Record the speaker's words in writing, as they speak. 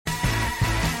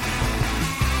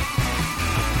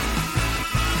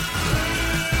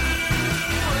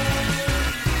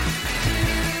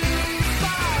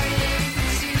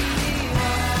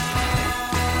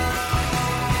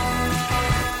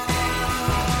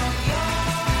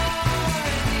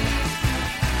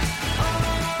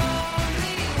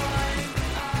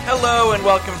Hello and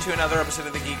welcome to another episode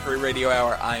of the Geekery Radio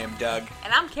Hour. I am Doug.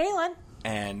 And I'm Kaylin.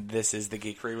 And this is the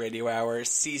Geekery Radio Hour,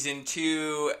 Season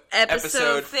 2,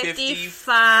 Episode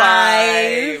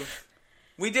 55.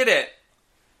 We did it.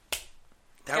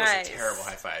 That Guys. was a terrible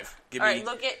high five. Alright,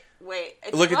 look at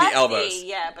It's look at the elbows.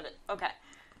 Yeah, but okay.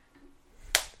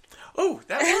 Oh,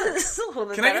 that works. A little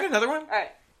bit Can better. I get another one?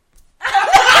 Alright.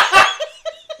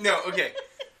 No, okay.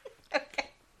 Okay.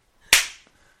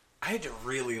 I had to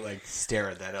really,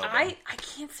 stare at that elbow. I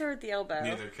can't stare at the elbow.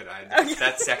 Neither could I.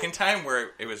 That second time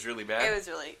where it was really bad? It was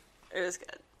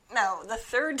good. No, the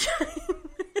third time,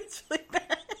 it's really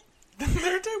bad. The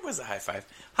third time was a high five.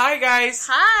 Hi, guys.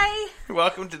 Hi.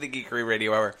 Welcome to the Geekery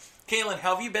Radio Hour. Kaylin,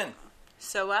 how have you been?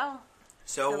 So well.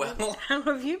 How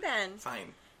have you been?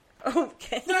 Fine.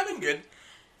 Okay. No, I've been good.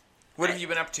 What have you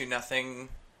been up to? Nothing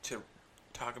to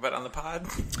talk about on the pod?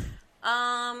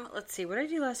 Let's see. What did I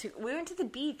do last week? We went to the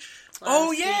beach Oh,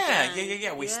 last yeah. weekend.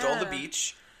 Yeah. We stole the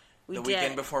beach the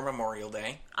weekend before Memorial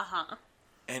Day. Uh-huh.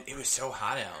 And it was so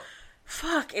hot out.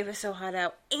 Fuck, it was so hot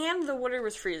out. And the water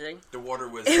was freezing. The water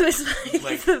was,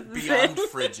 beyond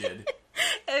frigid.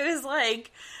 It was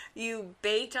like you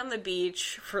baked on the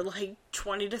beach for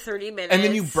 20 to 30 minutes. And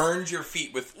then you burned your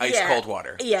feet with ice-cold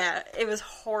water. Yeah, it was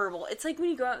horrible. It's like when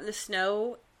you go out in the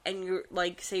snow and you're,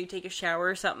 say you take a shower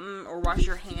or something or wash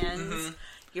your hands. Mm-hmm.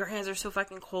 Your hands are so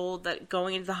fucking cold that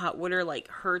going into the hot water,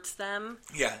 hurts them.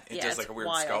 Yeah, it does a weird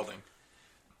scalding.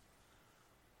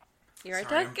 You right,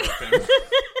 Sorry, Doug?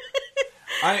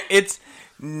 It's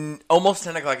almost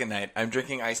 10 o'clock at night. I'm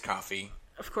drinking iced coffee.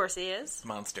 Of course he is.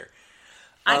 Monster.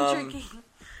 I'm drinking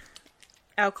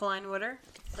alkaline water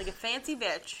like a fancy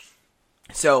bitch.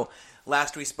 So,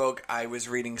 last we spoke, I was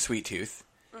reading Sweet Tooth.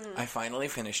 Mm-hmm. I finally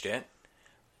finished it.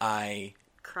 I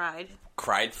cried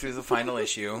through the final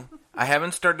issue. I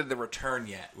haven't started The Return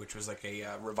yet, which was a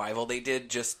revival they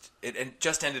did. It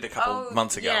just ended a couple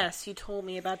months ago. Yes, you told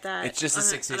me about that. It's just a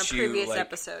 6-issue previous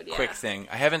episode, yeah. quick thing.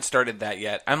 I haven't started that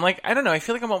yet. I'm I don't know. I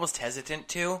feel like I'm almost hesitant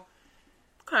to.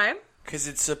 Okay. Because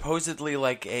it's supposedly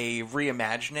a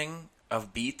reimagining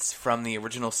of beats from the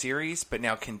original series, but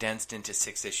now condensed into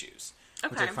 6 issues.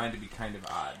 Okay. Which I find to be kind of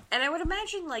odd. And I would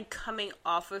imagine, coming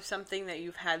off of something that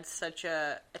you've had such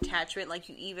a attachment,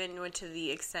 you even went to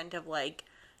the extent of,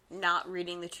 not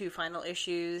reading the 2 final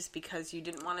issues because you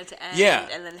didn't want it to end. Yeah.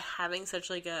 And then having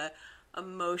such, a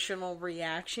emotional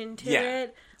reaction to Yeah.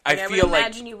 it. I would feel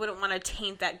imagine you wouldn't want to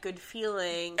taint that good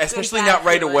feeling. Especially not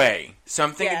right away. So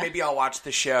I'm thinking maybe I'll watch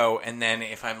the show, and then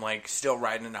if I'm, still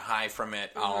riding a high from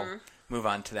it, I'll move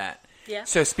on to that. Yeah.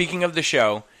 So speaking of the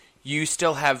show, you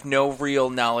still have no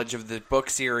real knowledge of the book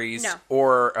series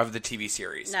or of the TV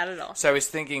series. Not at all. So I was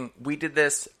thinking, we did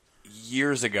this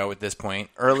years ago at this point,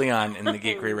 early on in the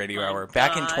Geekery Radio Hour,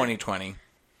 back in 2020,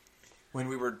 when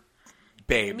we were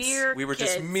babes. We were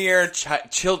kids. just mere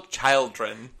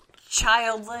children.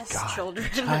 Childless children.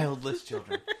 Childless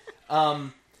children.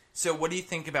 So what do you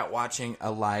think about watching a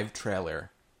live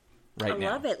trailer now? I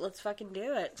love it. Let's fucking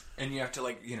do it. And you have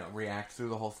to, react through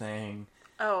the whole thing.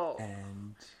 Oh.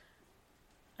 And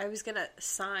I was going to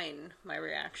sign my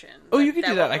reaction. Oh, you could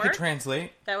do that. I work? could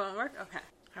translate. That won't work? Okay.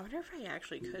 I wonder if I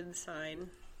actually could sign.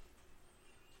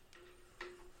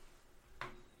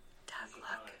 Doug, look.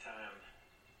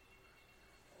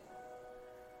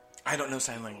 I don't know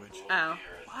sign language. Oh.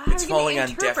 It's falling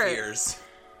on deaf ears.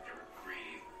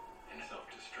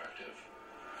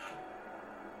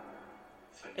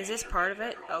 Is this part of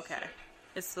it? Okay.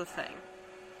 It's the thing.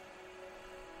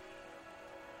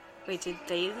 Wait, did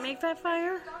they make that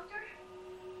fire?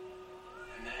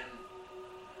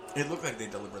 It looked like they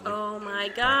deliberately. Oh my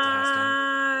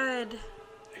god.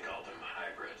 They called them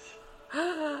hybrids.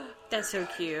 That's so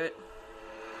cute.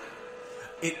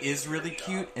 It is really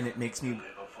cute, and it makes me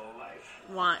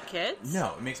Want kids?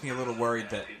 No, it makes me a little worried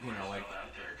that,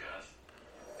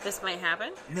 This might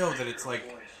happen? No, that it's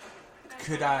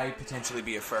could I potentially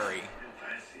be a furry?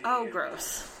 Oh,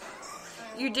 gross.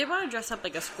 You did want to dress up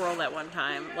like a squirrel that one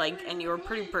time, and you were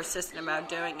pretty persistent about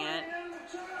doing it.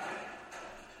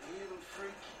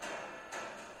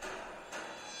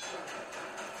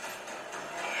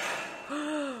 Thank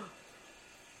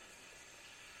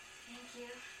you.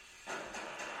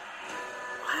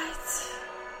 What?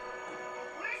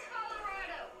 Where's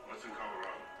Colorado? What's in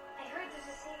Colorado? I heard there's a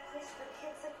safe place for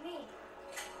kids like me.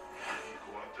 If you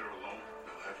go out there alone,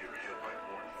 they'll have your head by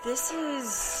morning. This is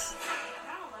I'm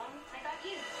not alone. I got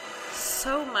you.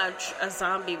 so much a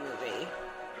zombie movie.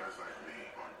 Guys like me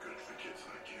aren't good for kids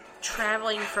like you.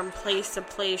 Traveling from place to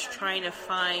place, trying to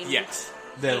find... Yes.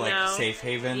 The, safe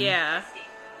haven? Yeah. The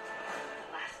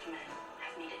last men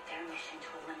have made it their mission to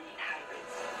eliminate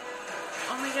hybrids.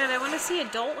 Oh my my god, I want to see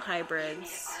adult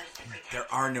hybrids. There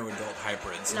are no adult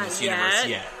hybrids in Not this yet? universe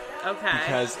yet. Okay.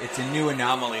 Because it's a new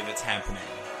anomaly that's happening.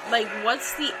 Like,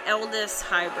 what's the eldest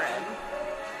hybrid?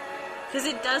 Because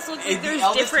it does look like The there's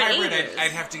eldest different hybrid, ages.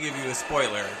 I'd have to give you a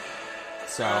spoiler.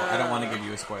 So, I don't want to give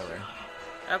you a spoiler.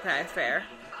 Okay, fair.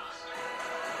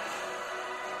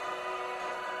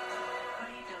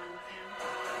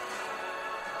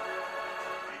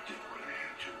 I did what I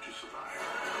had to survive.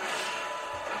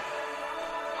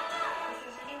 If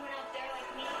there's anyone out there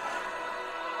like me,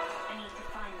 I need to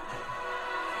find them.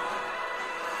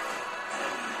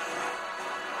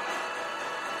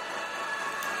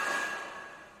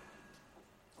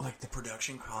 Like, the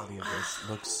production quality of this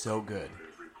looks so good.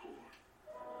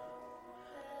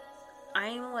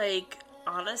 I'm, like,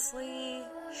 honestly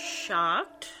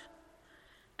shocked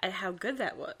at how good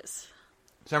that was.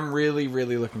 So I'm really,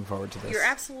 really looking forward to this. You're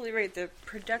absolutely right. The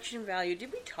production value.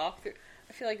 Did we talk through?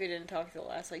 I feel like we didn't talk through the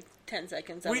last, like, 10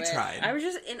 seconds of it. We tried. I was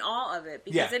just in awe of it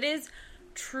because Yeah. it is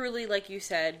truly, like you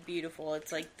said, beautiful.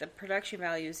 It's, like, the production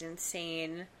value is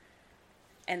insane.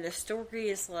 And the story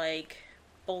is, like,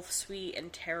 both sweet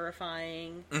and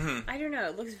terrifying. Mm-hmm. I don't know.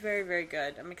 It looks very, very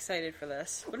good. I'm excited for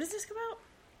this. When does this come out?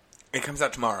 It comes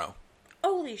out tomorrow.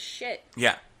 Holy shit.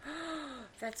 Yeah.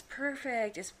 That's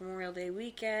perfect. It's Memorial Day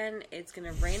weekend. It's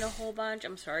gonna rain a whole bunch.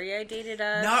 I'm sorry I dated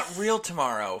us. Not real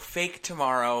tomorrow. Fake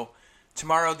tomorrow.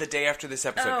 Tomorrow, the day after this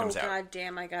episode comes out. Oh, god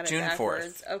damn, I got it June 4th.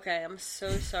 backwards. Okay, I'm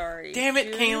so sorry. Damn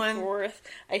it, June Kaylin. 4th.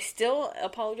 I still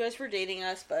apologize for dating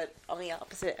us, but on the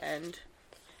opposite end.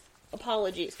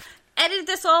 Apologies. Edit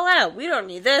this all out. We don't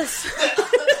need this.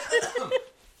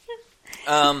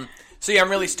 So yeah, I'm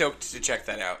really stoked to check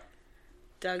that out.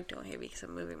 Doug, don't hate me because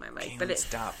I'm moving my mic. Kaylin, But it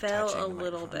stop fell touching a the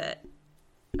little microphone.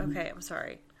 bit. Okay, I'm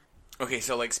sorry. Okay,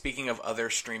 so like speaking of other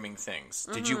streaming things,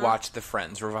 did Mm-hmm. you watch the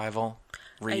Friends revival?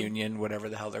 Reunion, whatever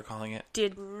the hell they're calling it?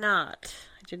 Did not.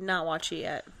 I did not watch it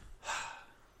yet.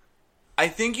 I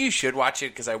think you should watch it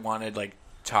because I wanted like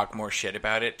talk more shit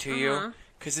about it to you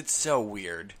because it's so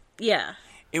weird. Yeah.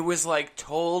 It was like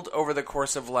told over the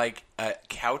course of like a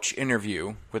couch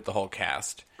interview with the whole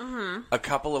cast, a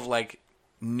couple of like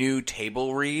new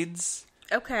table reads,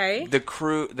 Okay.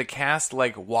 the cast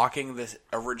like walking this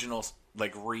original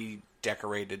like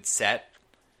redecorated set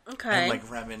Okay. and like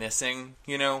reminiscing,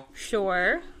 you know,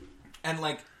 Sure. and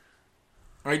like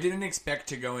I didn't expect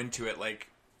to go into it like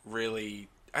really.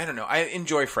 I don't know. I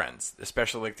enjoy Friends,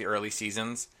 especially like the early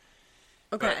seasons.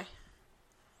 Okay. But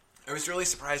I was really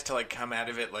surprised to like come out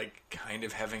of it like kind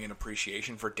of having an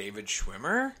appreciation for David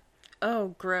Schwimmer, Oh,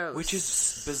 gross. which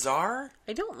is bizarre.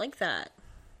 I don't like that.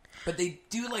 But they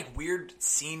do like weird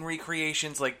scene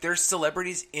recreations. Like there's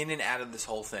celebrities in and out of this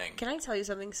whole thing. Can I tell you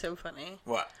something so funny?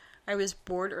 What? I was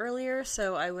bored earlier,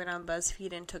 so I went on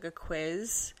BuzzFeed and took a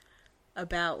quiz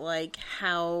about like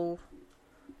how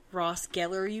Ross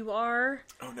Geller you are.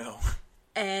 Oh no!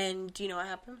 And do you know what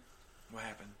happened? What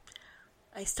happened?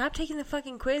 I stopped taking the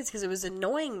fucking quiz because it was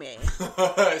annoying me.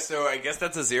 So I guess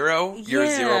that's a 0. You're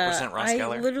 0% Ross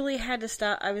Geller. I literally had to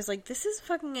stop. I was like, this is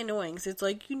fucking annoying. Cause it's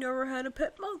like, you never had a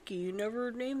pet monkey. You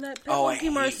never named that pet Oh, I monkey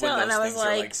hate Marcel. when those And I was things are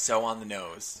like, like so on the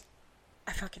nose.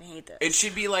 I fucking hate this. It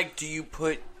should be like, do you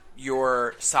put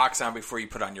your socks on before you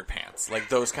put on your pants? Like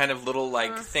those kind of little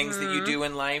like things that you do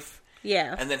in life.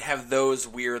 Yeah. And then have those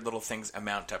weird little things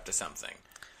amount up to something.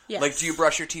 Yes. Like, do you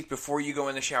brush your teeth before you go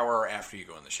in the shower or after you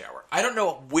go in the shower? I don't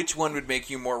know which one would make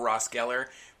you more Ross Geller,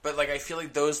 but like I feel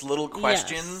like those little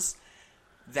questions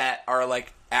that are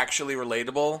like actually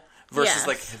relatable versus Yes.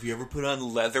 like, have you ever put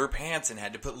on leather pants and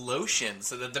had to put lotion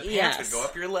so that the pants Yes. would go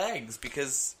up your legs?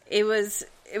 Because It was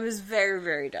very,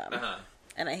 very dumb. Uh-huh.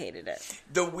 And I hated it.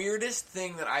 the weirdest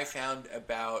thing that I found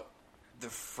about the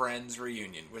Friends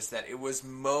reunion was that it was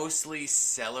mostly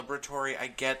celebratory. I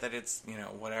get that it's, you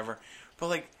know, whatever. But,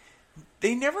 like,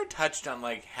 they never touched on,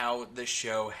 like, how the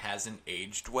show hasn't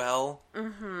aged well.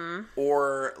 Mm-hmm.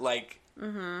 Or, like...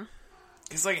 Mm-hmm.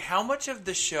 Because, like, how much of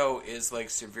the show is, like,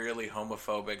 severely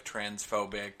homophobic,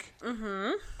 transphobic...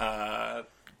 Mm-hmm.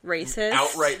 Racist.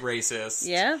 Outright racist.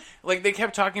 Yeah. Like, they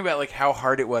kept talking about, like, how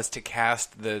hard it was to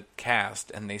cast the cast,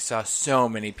 and they saw so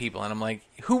many people, and I'm like,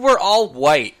 who were all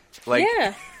white? Like,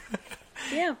 Yeah.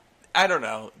 Yeah. I don't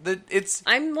know.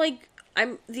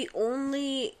 I'm the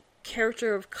only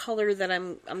character of color that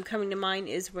I'm coming to mind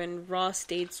is when Ross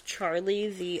dates Charlie,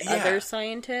 the Yeah. other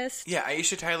scientist. Yeah,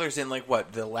 Aisha Tyler's in, like,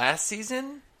 what, the last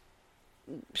season?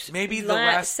 Maybe the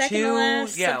last second two? to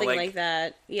last, Yeah, something like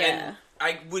that. Yeah. And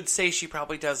I would say she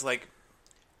probably does, like,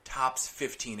 tops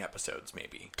 15 episodes,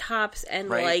 maybe. Tops, and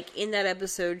Right? like in that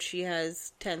episode she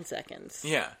has 10 seconds.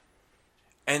 Yeah.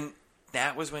 And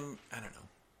that was when, I don't know.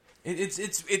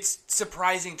 It's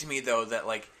surprising to me though that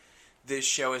like this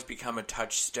show has become a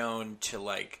touchstone to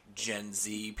like Gen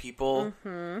Z people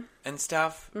and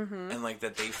stuff, and like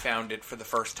that they found it for the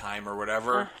first time or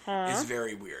whatever is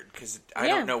very weird because I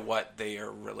don't know what they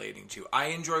are relating to. I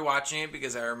enjoy watching it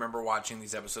because I remember watching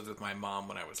these episodes with my mom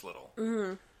when I was little,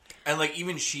 and like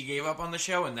even she gave up on the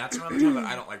show, and that's around the time that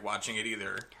I don't like watching it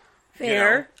either.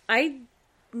 Fair. You know? I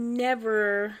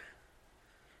never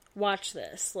watched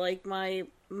this. Like my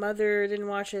mother didn't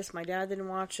watch this. My dad didn't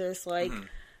watch this. Like.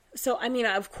 So, I mean,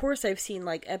 of course I've seen,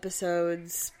 like,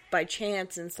 episodes by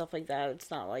chance and stuff like that. It's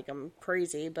not like I'm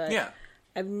crazy, but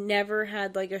I've never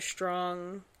had, like, a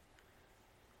strong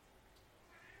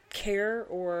care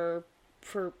or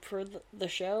for the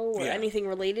show or anything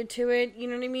related to it. You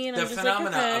know what I mean? The I'm just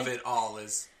phenomena like, okay. of it all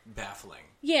is baffling.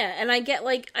 Yeah, and I get,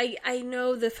 like, I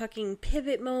know the fucking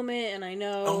pivot moment, and I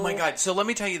know... Oh my god, so let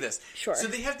me tell you this. Sure. So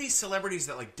they have these celebrities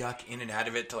that, like, duck in and out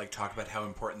of it to, like, talk about how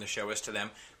important the show is to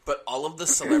them. But all of the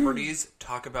celebrities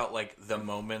talk about, like, the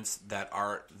moments that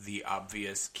are the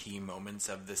obvious key moments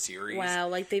of the series. Wow,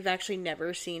 like, they've actually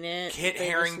never seen it. Kit they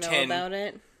Harington... just know about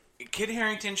it. Kit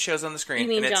Harington shows on the screen. You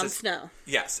mean and it Jon says, Snow?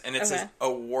 Yes, and it says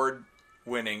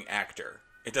award-winning actor.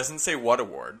 It doesn't say what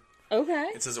award. Okay.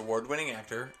 It says award-winning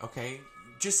actor. Okay.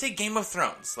 Just say Game of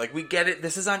Thrones. Like, we get it.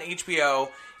 This is on HBO,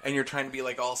 and you're trying to be,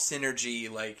 like, all synergy.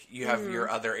 Like, you have your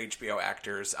other HBO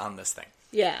actors on this thing.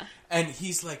 Yeah. And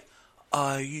he's like,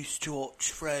 I used to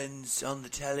watch Friends on the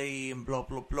telly and blah,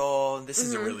 blah, blah. And this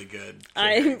is a really good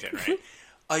Kit right?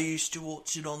 I used to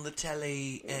watch it on the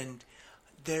telly, and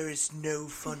there is no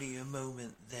funnier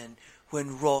moment than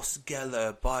when Ross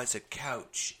Geller buys a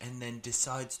couch and then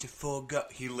decides to forego...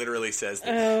 He literally says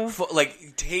that.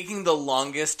 Like, taking the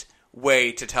longest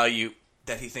way to tell you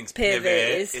that he thinks Pivot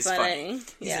is funny.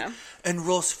 Yeah. Like, and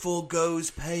Ross forgoes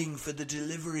paying for the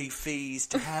delivery fees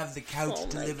to have the couch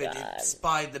delivered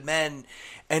by the men,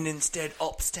 and instead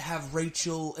opts to have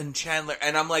Rachel and Chandler.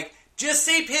 And I'm like, just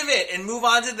say Pivot and move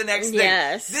on to the next thing.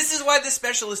 Yes. This is why this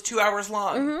special is 2 hours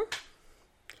long.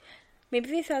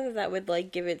 Maybe they thought that would,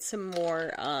 like, give it some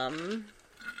more,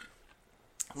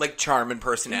 like, charm and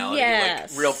personality.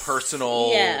 Yes. Like, real personal,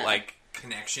 like,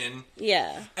 connection.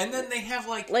 Yeah. And then they have,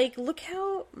 like... Like, look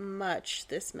how much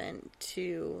this meant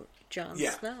to Jon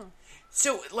Snow.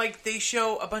 So, like, they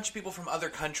show a bunch of people from other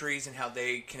countries and how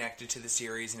they connected to the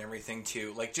series and everything,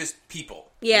 too. Like, just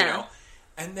people. Yeah. You know?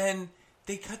 And then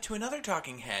they cut to another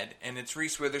talking head, and it's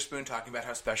Reese Witherspoon talking about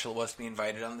how special it was to be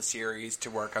invited on the series, to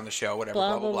work on the show, whatever,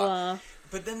 blah, blah, blah.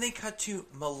 But then they cut to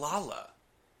Malala.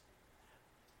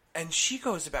 And she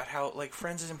goes about how, like,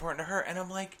 Friends is important to her. And I'm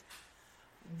like...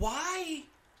 Why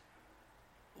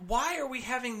are we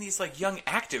having these, like, young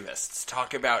activists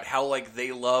talk about how, like,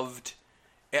 they loved...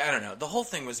 I don't know. The whole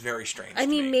thing was very strange to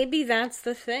me. Maybe that's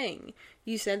the thing.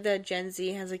 You said that Gen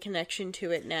Z has a connection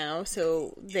to it now,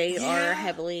 so they are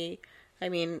heavily... I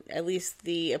mean, at least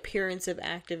the appearance of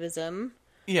activism.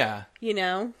 Yeah. You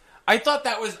know? I thought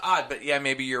that was odd, but yeah,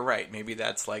 maybe you're right. Maybe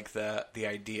that's, like, the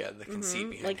idea, the conceit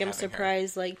behind like, I'm having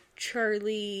surprised, like,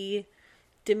 Charlie...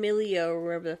 D'Amelio, or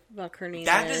whatever the fuck her name is.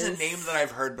 That is a name that I've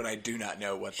heard, but I do not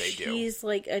know what they do. She's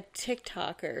like a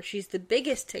TikToker. She's the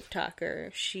biggest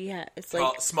TikToker. It's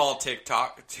like... Small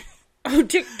TikTok. Oh,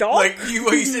 TikTok? Like,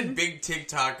 you said big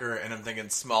TikToker, and I'm thinking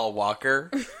small walker.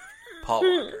 Paul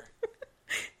Walker.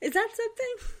 Is that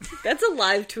something? That's a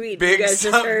live tweet. Big, you guys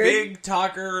just heard. Big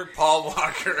talker, Paul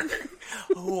Walker.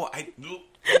 Oh,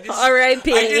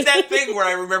 R.I.P. I did that thing where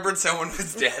I remembered someone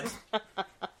was dead.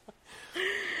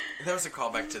 That was a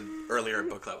callback to earlier at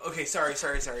book club. Okay, sorry.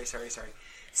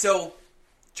 So,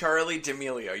 Charlie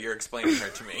D'Amelio, you're explaining her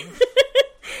to me.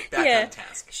 Back on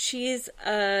task. She's,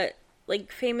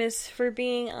 like, famous for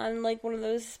being on, like, one of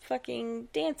those fucking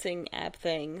dancing app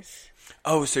things.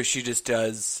 Oh, so she just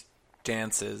does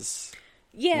dances.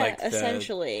 Yeah, like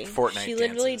essentially. Fortnite she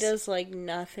literally dances. does, like,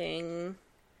 nothing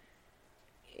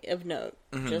of note.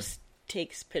 Just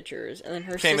takes pictures, and then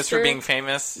her famous sister, for being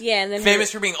famous. Yeah, and then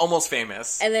famous for being almost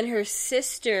famous. And then her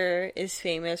sister is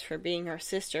famous for being her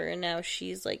sister, and now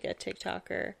she's like a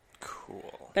TikToker.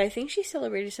 Cool. But I think she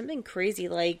celebrated something crazy,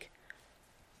 like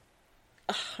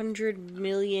 100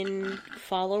 million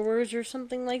followers or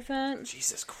something like that.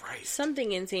 Jesus Christ.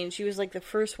 Something insane. She was like the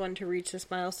first one to reach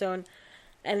this milestone,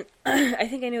 and I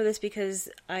think I know this because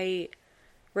I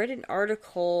read an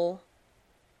article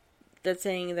that's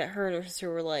saying that her and her sister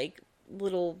were like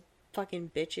little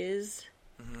fucking bitches.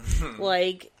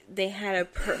 Like, they had a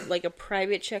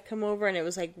private check come over, and it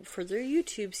was like for their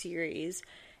YouTube series,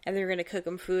 and they were gonna cook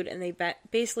them food, and they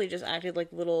basically just acted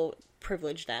like little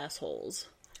privileged assholes.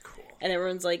 Cool. And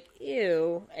everyone's like,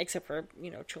 ew, except for,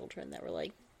 children that were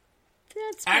like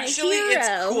That's my Actually, hero.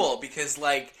 it's cool because,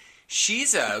 like,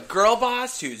 she's a girl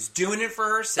boss who's doing it for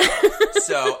herself.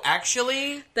 So,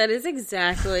 actually... That is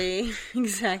exactly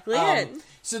it.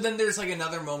 So then there's, like,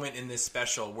 another moment in this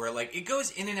special where, like, it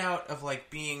goes in and out of, like,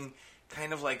 being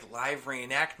kind of, like, live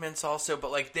reenactments also.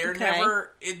 But, like, they're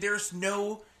never... there's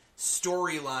no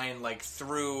storyline, like,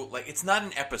 through... Like, it's not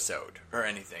an episode or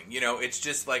anything. You know, it's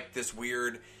just, like, this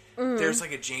weird... There's,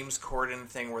 like, a James Corden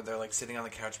thing where they're, like, sitting on the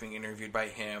couch being interviewed by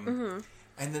him.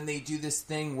 And then they do this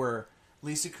thing where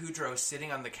Lisa Kudrow is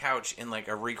sitting on the couch in, like,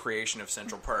 a recreation of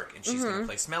Central Park, and she's going to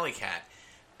play Smelly Cat.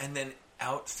 And then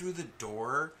out through the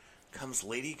door comes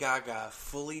Lady Gaga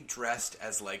fully dressed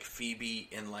as, like, Phoebe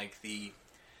in, like, the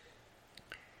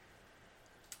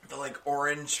like,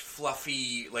 orange,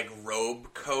 fluffy, like,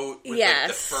 robe coat with, like,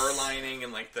 the fur lining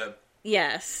and, like, the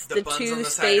the buns two on the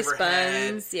side of space her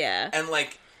head. buns, yeah. And,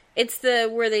 like... It's the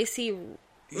where they see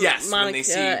Yes, Monica when they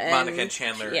see Monica and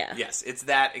Chandler. Yeah. Yes, it's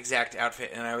that exact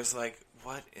outfit. And I was like,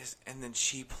 what is... And then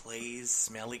she plays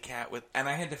Smelly Cat with... And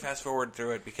I had to fast forward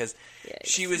through it because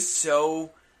she was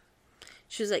so...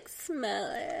 She was like, smell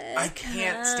it. I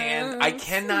can't stand... I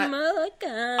cannot...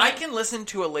 I can listen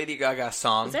to a Lady Gaga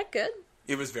song. Is that good?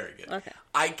 It was very good. Okay.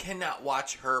 I cannot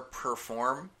watch her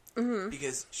perform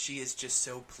because she is just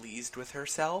so pleased with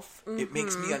herself. It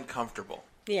makes me uncomfortable.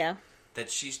 Yeah. That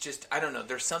she's just, I don't know,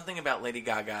 there's something about Lady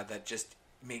Gaga that just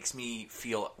makes me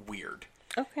feel weird.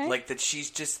 Okay. Like that she's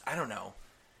just, I don't know.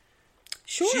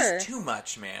 Sure. She's too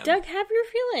much, man. Doug, have your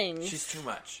feelings. She's too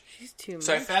much. She's too much.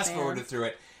 So I fast forwarded through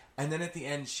it. And then at the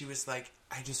end, she was like,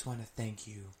 I just want to thank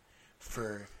you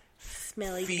for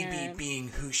Smelly Phoebe Cat. being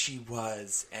who she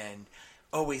was and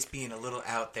always being a little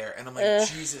out there. And I'm like,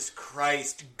 Jesus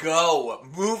Christ, go.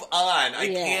 Move on.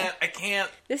 I can't.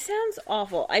 This sounds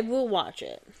awful. I will watch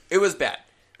it. It was bad.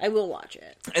 I will watch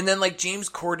it. And then, like, James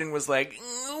Corden was like,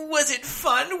 was it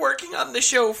fun working on the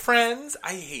show Friends?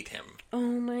 I hate him. Oh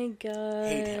my god.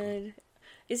 Hate him.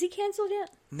 Is he canceled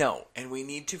yet? No, and we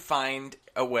need to find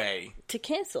a way To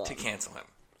cancel to him. cancel him.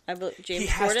 James He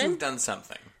has to Corden, have done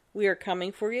something. we are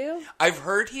coming for you. I've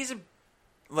heard he's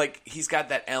got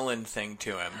that Ellen thing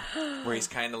to him, where he's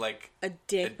kind of like A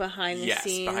dick behind the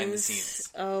scenes. Yes, behind the scenes.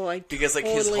 Oh, I because like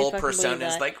totally his whole fucking persona believe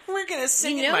is that. like, we're gonna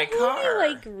sing you know in my who car. I,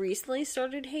 like, recently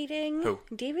started hating? Who?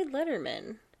 David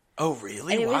Letterman. Oh,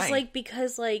 really? And it Why? was like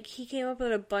because like he came up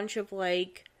with a bunch of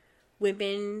like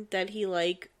women that he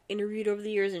like interviewed over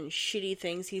the years and shitty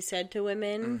things he said to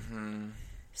women. Mm-hmm.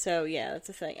 So yeah, that's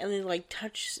the thing. And then like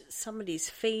touch somebody's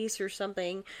face or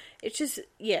something. It's just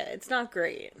it's not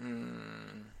great.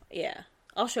 Yeah,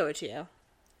 I'll show it to you.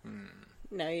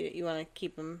 No, you want to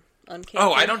keep him uncanceled?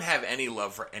 Oh, I don't have any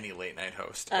love for any late night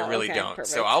host. I really okay, don't. perfect.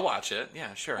 So I'll watch it.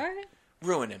 Yeah, sure. All right.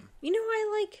 Ruin him. You know who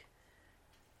I like?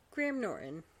 Graham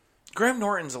Norton. Graham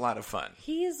Norton's a lot of fun.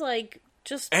 He is like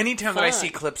just Anytime fun. that I see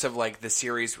clips of like the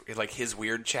series, like his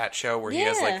weird chat show where he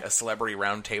has like a celebrity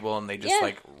round table and they just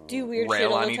like do weird shit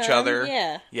rail all on the each time. other.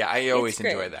 Yeah, I always It's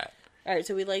great. enjoy that. All right,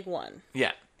 so we like one.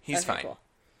 Yeah, he's Okay, fine. cool.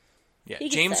 Yeah, He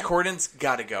gets James that. Corden's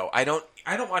got to go. I don't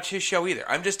watch his show either.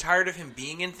 I'm just tired of him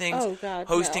being in things, Oh, God,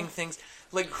 hosting no. things.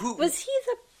 Like who Was he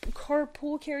the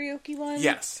carpool karaoke one?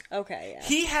 Yes. Okay, yeah.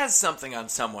 He has something on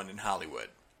someone in Hollywood,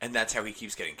 and that's how he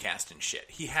keeps getting cast in shit.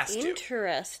 He has to.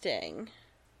 Interesting.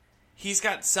 He's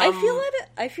got some.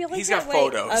 I feel like he's that got way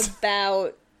photos.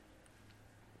 about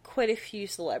quite a few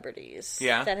celebrities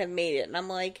Yeah. that have made it, and I'm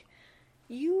like,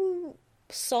 you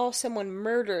saw someone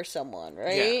murder someone,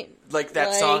 right? Yeah. Like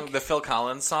that song, the Phil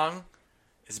Collins song,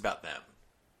 is about them.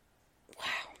 Wow.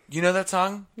 You know that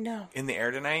song? No. In the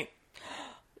Air Tonight?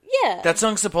 Yeah. That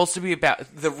song's supposed to be about...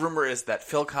 The rumor is that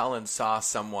Phil Collins saw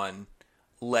someone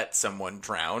let someone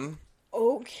drown.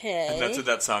 Okay. And that's what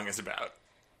that song is about.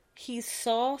 He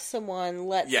saw someone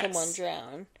let Yes. someone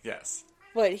drown, Yes.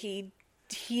 but he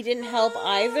didn't help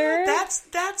either. That's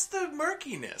the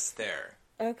murkiness there.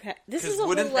 Okay. This Because is a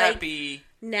wouldn't whole, that like, be...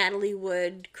 Natalie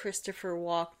Wood, Christopher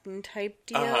Walken type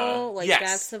deal. Like, yes.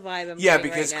 that's the vibe I'm Yeah,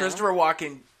 getting because right now. Christopher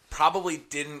Walken probably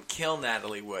didn't kill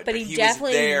Natalie Wood. But he was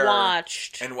definitely there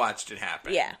watched. and watched it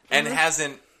happen. Yeah. And Mhm.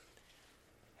 hasn't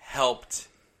helped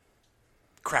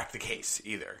crack the case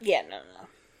either. Yeah, no.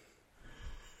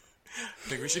 I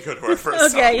think we should go to our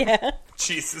first song. Okay, yeah.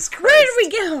 Jesus Christ. Where did we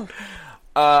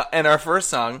go? And our first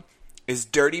song is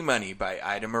Dirty Money by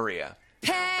Ida Maria.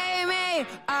 Pay me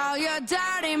all your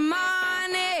dirty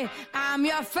money. I'm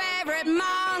your favorite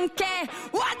monkey.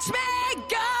 Watch me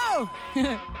go.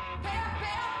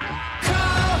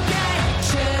 Cocaine,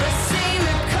 should've seen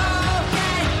the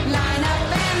cocaine. Line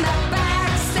up in the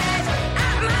backstage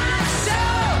at my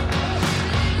show.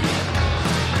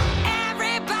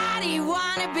 Everybody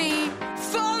wanna be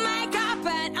full makeup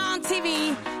and on TV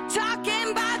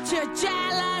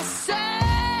jealousy.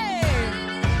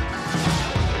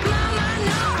 Mama,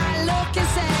 know I look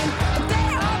insane. They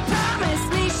all promise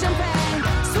me champagne.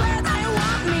 Swear they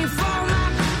want me for my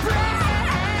brain.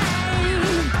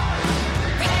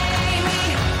 Pay me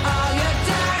all your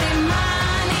dirty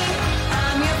money.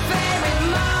 I'm your favorite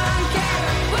monkey.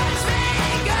 Watch me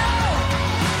go.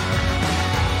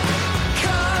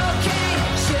 Cocaine,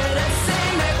 should have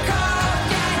seen the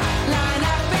cocaine. Line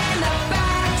up in the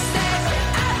backstage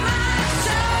at my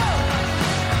show.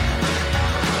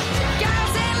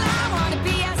 Girls in love wanna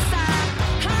be a star.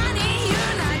 Honey,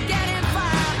 you're not getting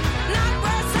far. Not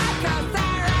for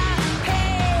psychotherapy.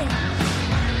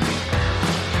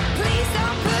 Please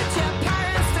don't put your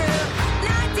parents through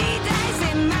 90 days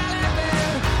in Malibu.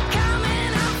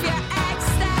 Coming off your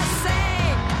ecstasy.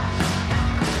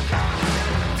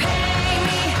 Pay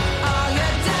me all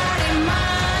your dirty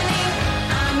money.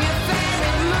 I'm your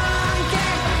favorite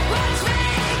monkey. Watch me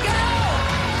go.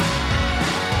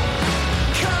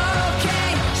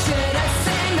 Cocaine, should have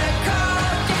seen the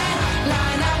cocaine.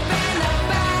 Line up in the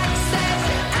backstage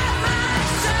at my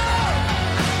show.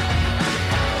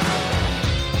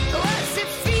 What's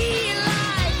it feel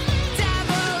like?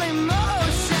 Devil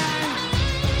emotion.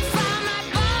 Find my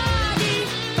body,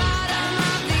 bottom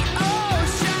of the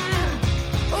ocean.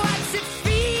 What's it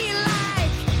feel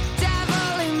like?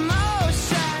 Devil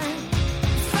emotion.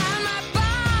 Find my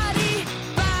body,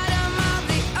 bottom of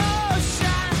the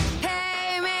ocean.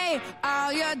 Pay me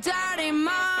all your dirty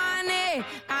money.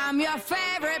 I'm your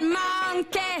favorite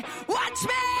monkey. Watch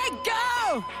me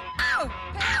go. Ow,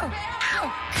 ow,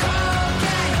 ow.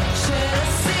 Cocaine, should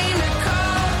have seen the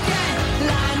cocaine.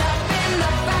 Line up in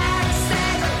the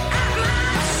backstage at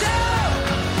my show.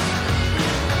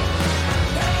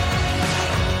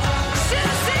 Should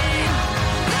have seen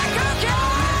the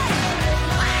cocaine.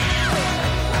 Wow.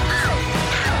 Ow,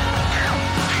 ow, ow,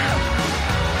 ow.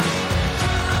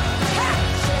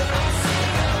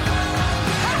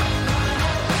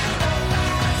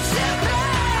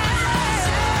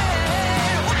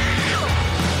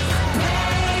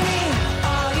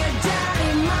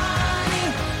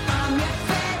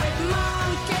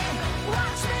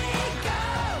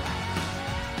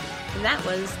 And that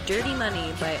was Dirty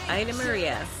Money by Ida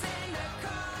Maria.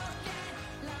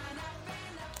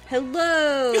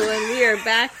 Hello, and we are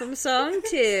back from song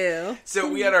 2. So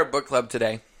we had our book club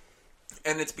today,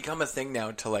 and it's become a thing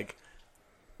now to, like,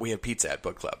 we have pizza at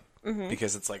book club. Mm-hmm.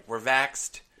 Because it's like, we're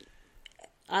vaxxed.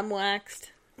 I'm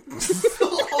waxed.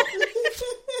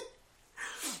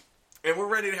 And we're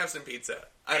ready to have some pizza.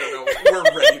 I don't know. We're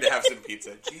ready to have some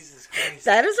pizza. Jesus Christ.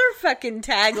 That is our fucking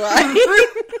tagline.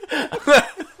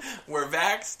 We're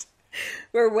vaxxed.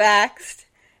 We're waxed.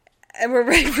 And we're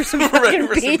ready for some We're ready fucking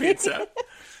for some pizza.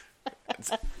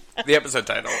 It's the episode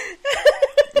title.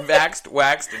 Vaxxed,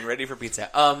 waxed, and ready for pizza.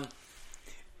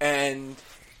 And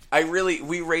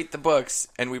we rate the books,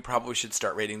 and we probably should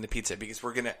start rating the pizza because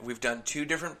we've done 2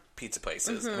 different pizza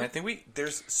places, and I think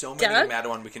there's so many Doug? in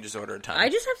Madawan we can just order a ton. I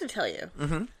just have to tell you.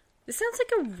 Mm-hmm. This sounds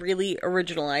like a really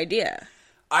original idea.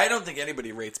 I don't think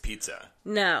anybody rates pizza.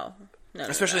 No.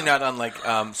 Especially not on, like,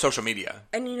 social media.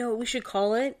 And you know what we should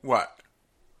call it? What?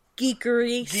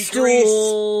 Geekery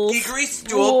Stool. Geekery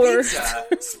Stool Sports.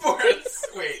 Pizza. Sports.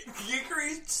 Wait.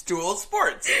 Geekery Stool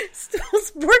Sports. Stool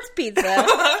Sports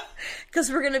Pizza.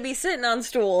 Because we're going to be sitting on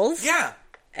stools. Yeah.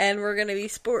 And we're going to be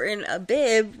sporting a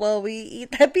bib while we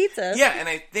eat that pizza. Yeah, and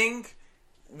I think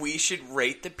we should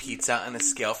rate the pizza on a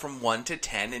scale from 1 to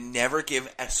 10 and never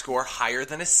give a score higher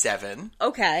than a 7.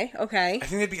 Okay. I think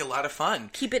that'd be a lot of fun.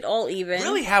 Keep it all even.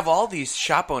 Really have all these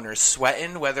shop owners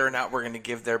sweating whether or not we're going to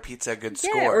give their pizza a good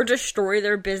score. or destroy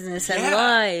their business and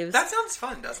lives. That sounds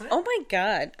fun, doesn't it? Oh my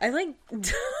god. I like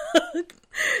Doug.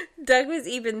 Doug was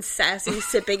even sassy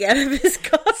sipping out of his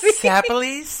coffee.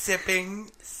 Sappily sipping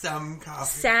some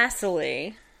coffee.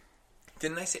 Sassily.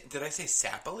 Did I say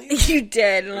sappily? You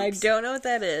did, and I don't know what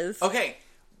that is. Okay.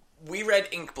 We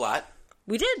read Inkblot.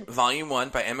 We did. Volume 1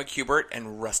 by Emma Kubert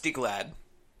and Rusty Glad.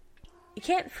 You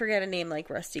can't forget a name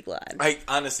like Rusty Glad.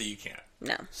 Honestly, you can't.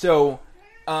 No. So,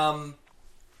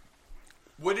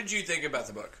 what did you think about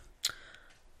the book?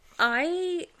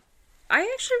 I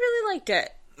actually really liked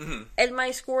it. Mm-hmm. And my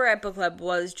score at book club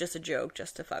was just a joke,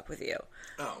 just to fuck with you.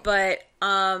 Oh. But,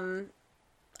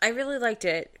 I really liked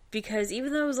it because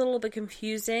even though it was a little bit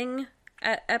confusing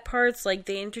at parts, like,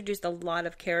 they introduced a lot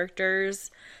of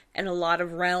characters and a lot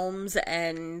of realms,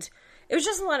 and it was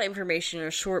just a lot of information in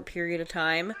a short period of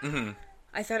time. Mm-hmm.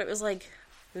 I thought it was, like,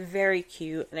 very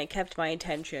cute, and it kept my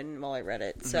attention while I read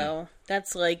it. Mm-hmm. So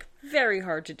that's, like, very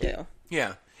hard to do.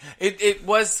 Yeah. It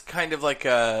was kind of like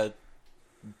a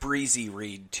breezy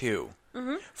read, too.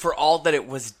 for all that it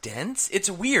was dense. It's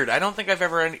weird. I don't think I've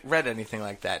ever read anything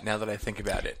like that now that I think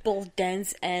about it. Both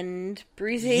dense and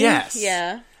breezy. Yes.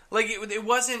 Yeah. Like, it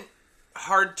wasn't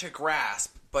hard to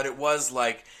grasp, but it was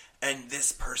like, and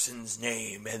this person's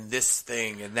name, and this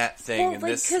thing, and that thing, Well, and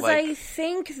like, this, because like... I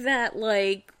think that,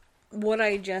 like, what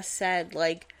I just said,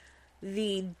 like,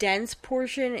 the dense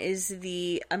portion is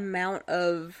the amount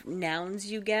of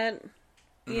nouns you get,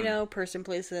 you know, person,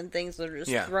 places, and things that are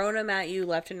just throwing them at you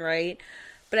left and right.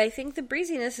 But I think the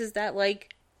breeziness is that,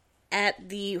 like, at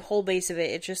the whole base of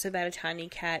it, it's just about a tiny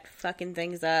cat fucking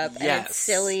things up, and it's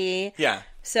silly. Yeah.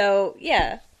 So,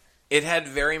 yeah. It had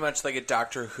very much like a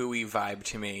Doctor Who-y vibe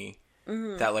to me,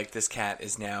 that, like, this cat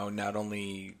is now not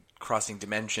only crossing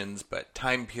dimensions, but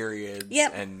time periods,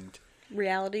 and...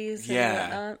 realities and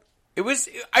whatnot. It was...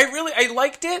 I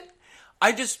liked it.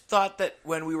 I just thought that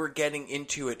when we were getting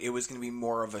into it, it was going to be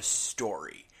more of a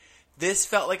story. This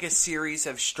felt like a series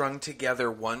of strung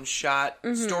together one-shot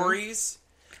stories.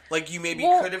 Like, you maybe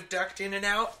could have ducked in and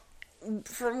out.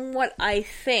 From what I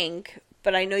think,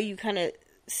 but I know you kind of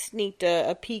sneaked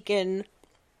a peek in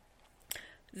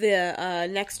the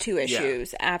next two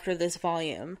issues after this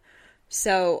volume.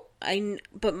 So,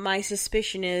 but my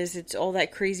suspicion is it's all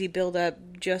that crazy build-up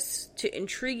just to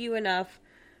intrigue you enough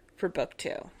for book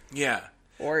 2. Yeah.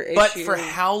 Or but issue... for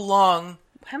how long...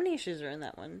 How many issues are in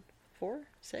that one? 4?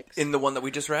 6? In the one that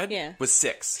we just read? Yeah. Was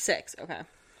 6. 6, okay.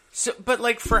 So, but,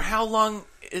 like, for how long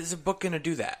is a book going to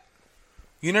do that?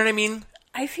 You know what I mean?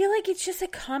 I feel like it's just a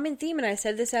common theme, and I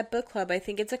said this at book club. I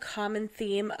think it's a common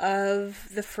theme of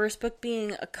the first book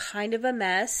being a kind of a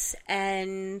mess,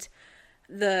 and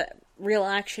the real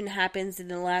action happens in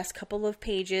the last couple of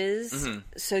pages,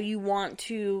 so you want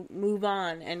to move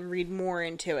on and read more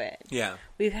into it. Yeah.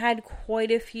 We've had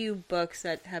quite a few books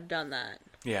that have done that.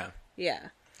 Yeah. Yeah.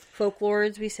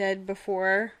 Folklords, we said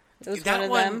before. It was that one of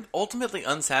one them. ultimately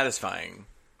unsatisfying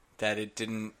that it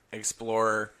didn't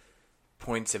explore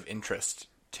points of interest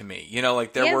to me. You know,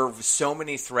 like there were so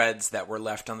many threads that were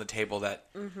left on the table that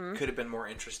could have been more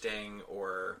interesting,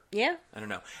 or I don't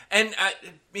know. And I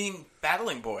mean,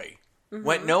 Battling Boy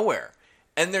went nowhere,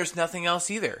 and there's nothing else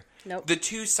either. Nope. The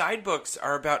 2 side books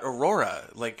are about Aurora,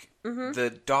 like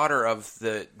the daughter of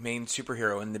the main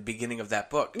superhero in the beginning of that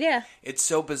book. Yeah. It's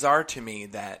so bizarre to me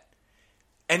that,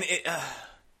 and it,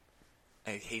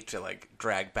 I hate to, like,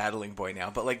 drag Battling Boy now,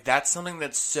 but, like, that's something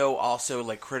that's so also,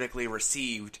 like, critically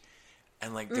received,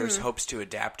 and, like, there's hopes to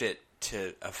adapt it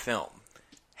to a film.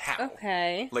 How?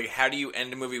 Okay. Like, how do you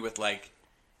end a movie with, like,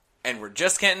 and we're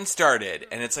just getting started,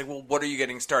 and it's like, well, what are you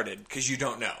getting started? Because you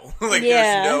don't know. Like,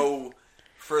 there's no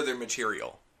further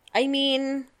material. I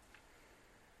mean,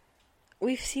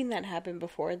 we've seen that happen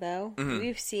before, though.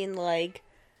 We've seen, like,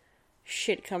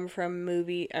 shit come from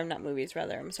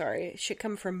shit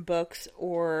come from books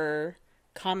or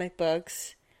comic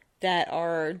books that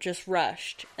are just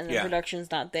rushed, and the production's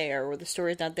not there, or the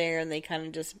story's not there, and they kind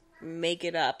of just make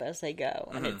it up as they go,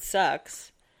 and it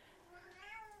sucks.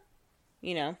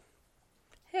 You know.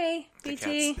 Hey, BT.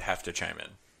 The cats have to chime in.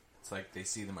 It's like they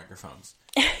see the microphones.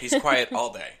 He's quiet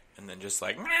all day, and then just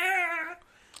like...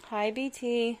 Hi,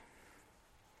 BT.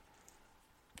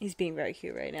 He's being very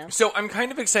cute right now. So I'm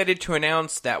kind of excited to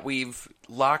announce that we've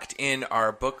locked in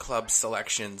our book club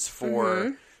selections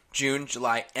for June,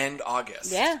 July, and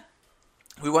August. Yeah.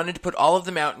 We wanted to put all of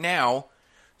them out now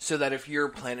so that if you're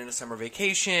planning a summer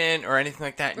vacation or anything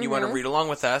like that and you want to read along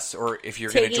with us, or if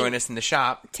you're going to join us in the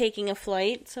shop. Taking a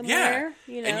flight somewhere.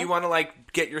 You know? And you want to,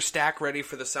 like, get your stack ready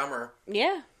for the summer.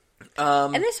 Yeah.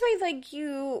 And this way, like,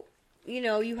 you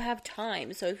have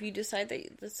time. So if you decide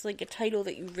that it's, like, a title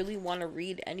that you really want to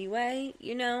read anyway,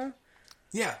 you know?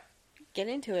 Yeah. Get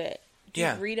into it.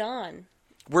 Yeah. Read on.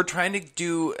 We're trying to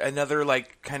do another,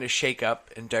 like, kind of shake up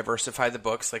and diversify the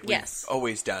books like we've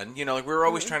always done. You know, like, we're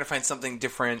always trying to find something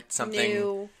different, something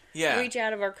new. Yeah. Reach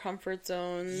out of our comfort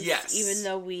zones. Yes. Even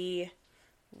though we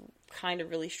kind of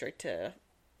really strict to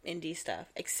indie stuff.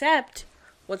 Except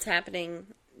what's happening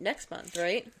next month,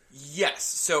 right? Yes.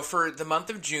 So for the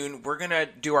month of June, we're going to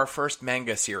do our first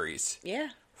manga series. Yeah.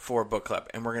 For book club.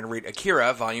 And we're going to read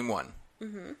Akira, Volume 1.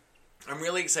 Mm-hmm. I'm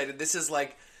really excited. This is,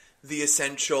 like, the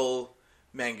essential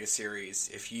manga series.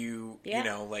 If you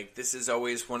know, like, this is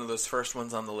always one of those first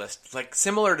ones on the list. Like,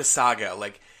 similar to Saga.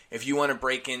 Like, if you want to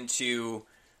break into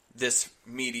this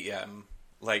medium,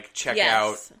 like, check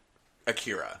out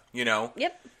Akira, you know?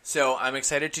 Yep. So I'm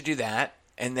excited to do that.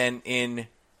 And then in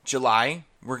July,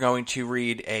 we're going to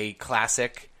read a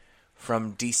classic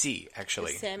from DC,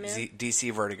 actually.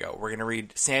 DC Vertigo. We're going to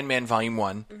read Sandman Volume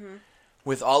 1. Mm-hmm.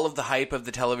 With all of the hype of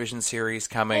the television series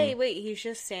coming... Hey, wait, he's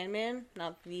just Sandman,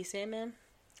 not the Sandman?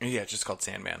 Yeah, it's just called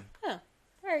Sandman. Oh,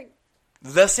 alright.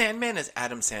 The Sandman is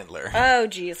Adam Sandler. Oh,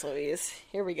 geez, Louise.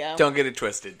 Here we go. Don't get it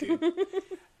twisted, dude.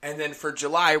 And then for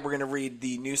July, we're going to read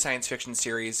the new science fiction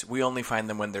series, We Only Find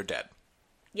Them When They're Dead.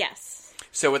 Yes.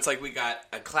 So it's like we got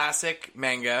a classic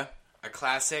manga, a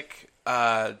classic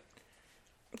DC.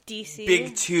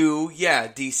 Big Two,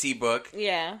 DC book.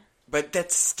 Yeah. But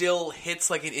that still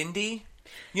hits like an indie,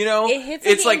 you know? It hits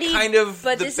it's like like indie, kind of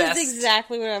but the this best. is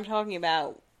exactly what I'm talking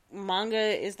about. Manga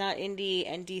is not indie,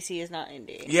 and DC is not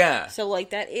indie. Yeah. So, like,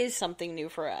 that is something new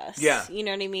for us. Yeah. You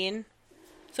know what I mean?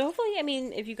 So, hopefully, I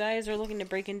mean, if you guys are looking to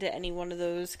break into any one of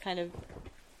those kind of...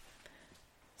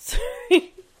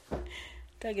 Sorry.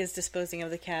 Doug is disposing of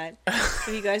the cat. If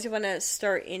you guys want to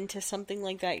start into something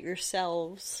like that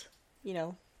yourselves, you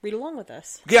know, read along with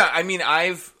us. Yeah, I mean,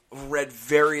 I've read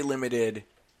very limited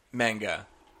manga,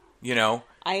 you know?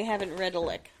 I haven't read a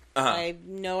lick. I have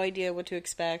no idea what to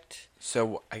expect.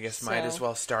 So I guess might as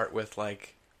well start with,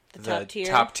 like, The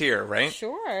top tier, right?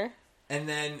 Sure. And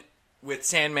then with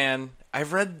Sandman,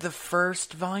 I've read the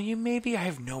first volume, maybe? I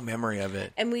have no memory of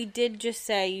it. And we did just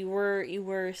say, you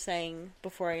were saying,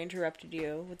 before I interrupted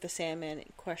you with the Sandman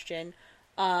question,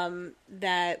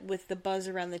 that with the buzz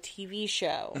around the TV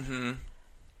show,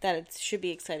 that it should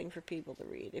be exciting for people to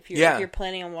read. If you're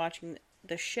planning on watching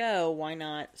the show, why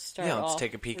not start off let's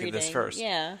take a peek reading. at this first.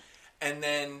 Yeah. And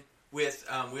then with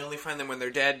We Only Find Them When They're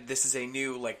Dead, this is a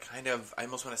new, like, kind of, I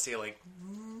almost want to say, like,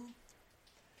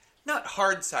 not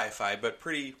hard sci-fi, but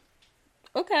pretty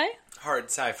Okay. hard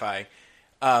sci-fi.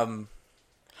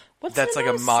 What's That's the like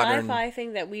a most modern- sci-fi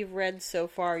thing that we've read so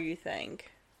far, you think?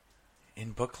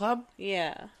 In book club?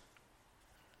 Yeah.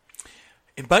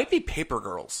 It might be Paper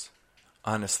Girls,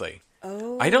 honestly.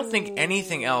 Oh. I don't think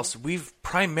anything else. We've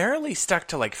primarily stuck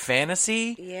to, like,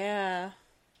 fantasy Yeah.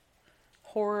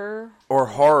 Horror. or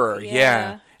horror, Yeah.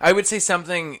 yeah. I would say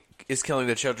Something is Killing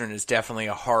the Children is definitely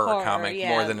a horror comic yeah.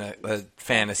 more than a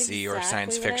fantasy or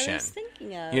science Exactly what fiction. I was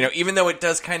thinking of. You know, even though it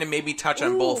does kind of maybe touch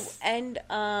on both. And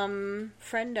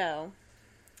Friendo.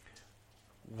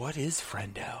 What is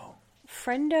Friendo?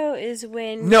 Friendo is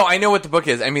when... No, I know what the book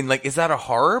is. I mean, like, is that a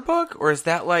horror book or is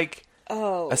that like...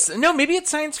 Oh. No, maybe it's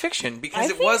science fiction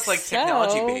because I it was think like so.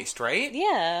 technology based, right?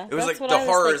 Yeah. It was that's like what the I was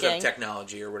horrors thinking. of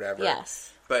technology or whatever.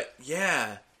 Yes. But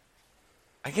yeah,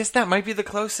 I guess that might be the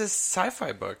closest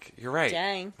sci-fi book. You're right.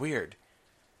 Dang. Weird.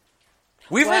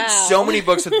 We've Wow. read so many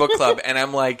books with book club, and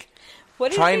I'm like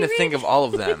What did trying we to think read? of all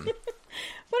of them.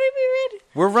 What did we read?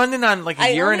 We're running on like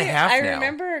a year and a half I now.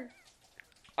 remember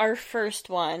our first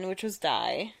one, which was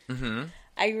Die. Mm-hmm.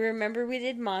 I remember we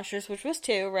did Monsters, which was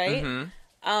 2, right? Mm-hmm.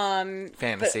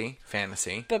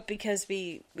 Fantasy. But because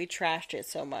we trashed it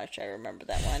so much, I remember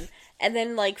that one. And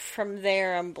then, like, from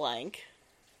there, I'm blank.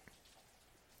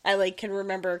 I, like, can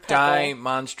remember a couple. Die,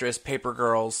 Monstrous, Paper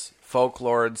Girls,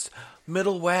 Folklords,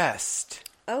 Middle West.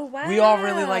 Oh, wow. We all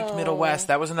really liked Middle West.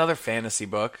 That was another fantasy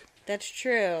book. That's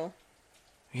true.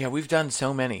 Yeah, we've done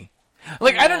so many.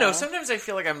 Like, I don't know. Sometimes I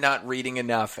feel like I'm not reading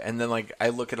enough, and then, like, I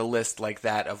look at a list like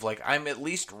that of, like, I'm at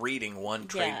least reading one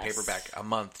trade Yes. paperback a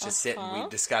month to sit and we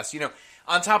discuss, you know,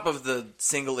 on top of the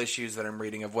single issues that I'm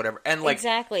reading of whatever, and, like,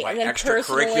 Exactly. my And then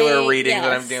extracurricular personally, reading that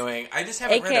yes. I'm doing. I just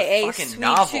haven't read AKA a fucking Sweet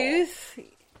novel. Tooth.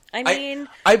 I mean...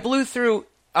 I blew through,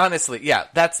 honestly, yeah,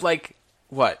 that's like,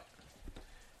 what?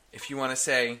 If you want to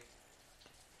say...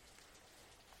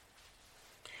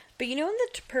 But you know when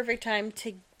the perfect time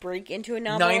to break into a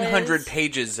novel 900 is?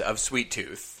 pages of Sweet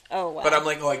Tooth. Oh, wow. But I'm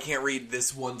like, I can't read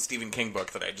this one Stephen King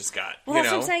book that I just got. Well, you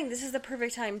that's know? what I'm saying. This is the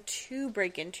perfect time to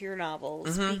break into your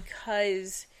novels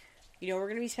because, you know, we're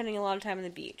going to be spending a lot of time on the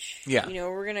beach. Yeah. You know,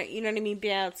 we're going to, you know what I mean,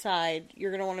 be outside.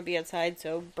 You're going to want to be outside,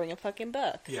 so bring a fucking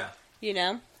book. Yeah. You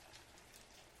know?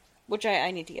 Which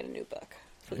I need to get a new book.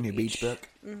 For the New beach book.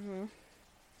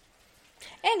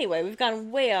 Anyway, we've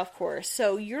gone way off course.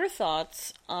 So your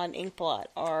thoughts on Inkblot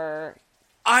are...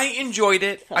 I enjoyed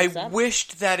it. Thumbs I up?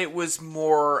 wished that it was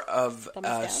more of Thumbs a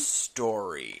down?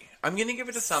 story. I'm going to give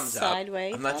it a thumbs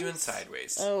Sideways up. I'm not thumbs? doing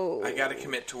sideways. Oh. I got to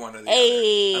commit to one or the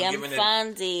Hey, other. I'm giving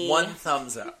Fonzie. it one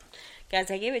thumbs up. Guys,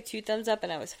 I gave it 2 thumbs up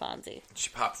and I was Fonzie. She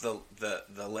popped the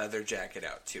leather jacket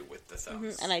out, too, with the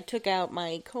thumbs. And I took out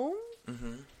my comb.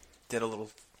 Did a little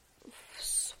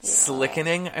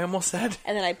slickening, I almost said.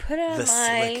 And then I put on The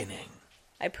slickening.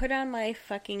 I put on my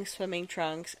fucking swimming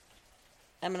trunks.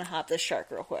 I'm gonna hop this shark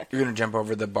real quick. You're going to jump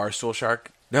over the barstool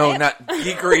shark? No, not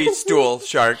geekery stool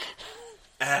shark.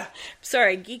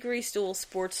 Sorry, Geekery Stool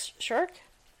Sports Shark.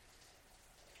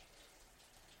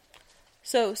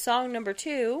 So, song number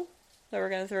 2 that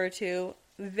we're gonna throw to,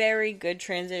 very good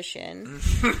transition,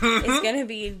 is gonna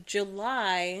be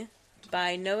July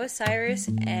by Noah Cyrus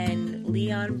and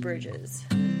Leon Bridges.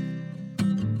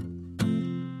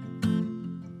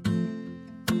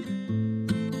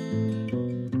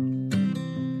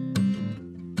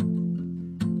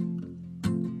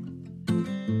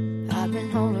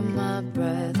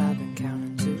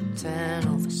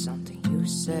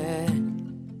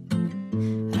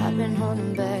 I've been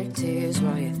holding back tears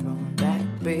while you're throwing back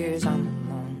beers. I'm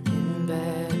alone in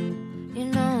bed. You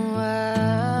know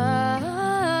why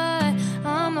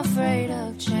I'm afraid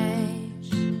of change.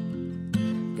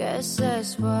 Guess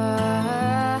that's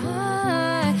why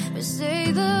we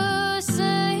stay the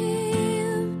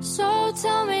same. So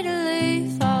tell me to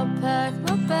leave. I'll pack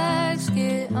my bags,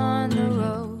 get on the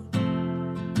road.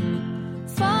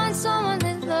 Find someone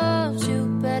that loves you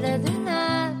better than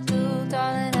I do,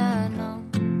 darling, I know.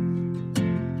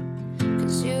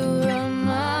 'Cause you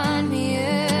remind me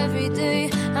every day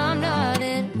I'm not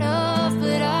enough,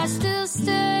 but I still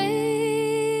stay.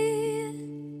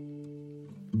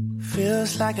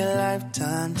 Feels like a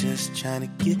lifetime just trying to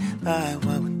get by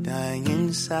while we're dying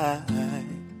inside.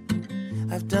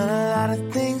 I've done a lot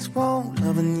of things wrong,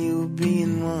 loving you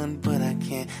being one, but I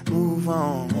can't move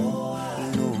on. You know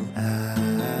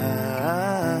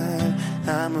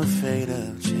I'm afraid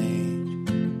of change.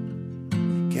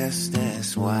 Guess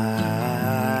that's why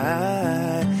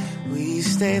we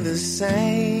stay the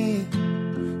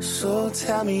same. So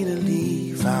tell me to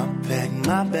leave, I'll pack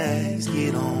my bags,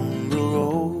 get on the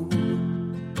road.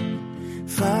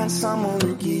 Find someone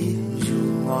who gives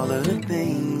you all of the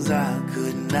things I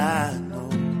could not know.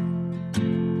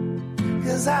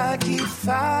 'Cause I keep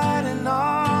fighting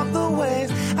all the ways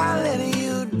I let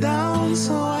you down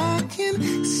so I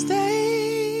can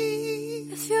stay.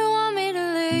 If you want me to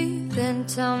leave, then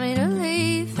tell me to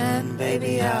leave. And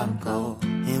baby, I'll go.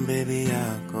 And baby,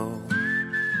 I'll go.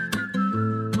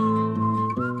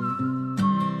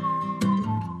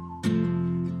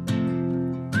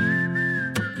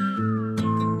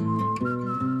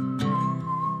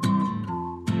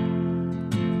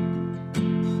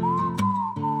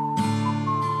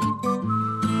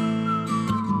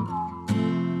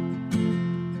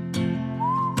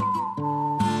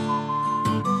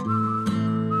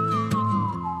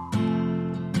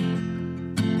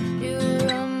 You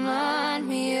remind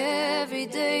me every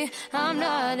day I'm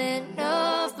not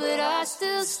enough, but I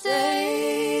still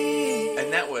stay.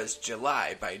 And that was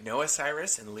July by Noah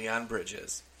Cyrus and Leon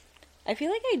Bridges. I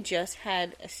feel like I just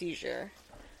had a seizure.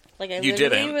 Like I You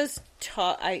literally didn't. was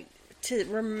taught to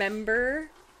remember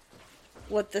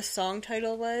what the song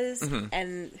title was Mm-hmm.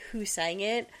 and who sang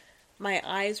it. My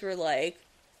eyes were like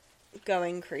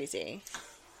going crazy,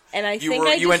 and I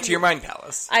think You went to your mind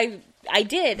palace. I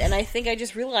did, and I think I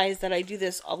just realized that I do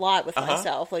this a lot with Uh-huh.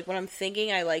 myself. Like when I'm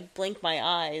thinking, I like blink my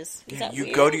eyes. Is that You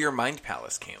weird? go to your mind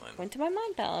palace, Kaylin. Went to my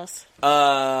mind palace.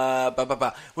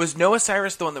 Was Noah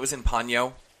Cyrus the one that was in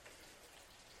Ponyo?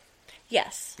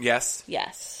 Yes, Yes.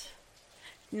 yes.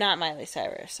 Not Miley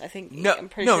Cyrus. I think No, I'm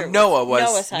pretty no. sure it was Noah was.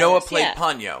 Cyrus, Noah played yeah.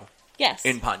 Ponyo Yes,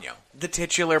 in Ponyo, the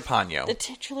titular Ponyo. the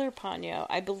titular Ponyo.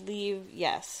 I believe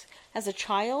yes, as a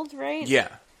child, right? Yeah.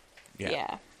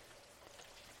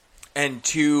 And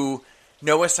to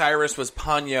Noah Cyrus was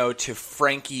Ponyo to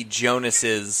Frankie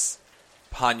Jonas's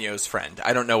Ponyo's friend.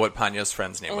 I don't know what Ponyo's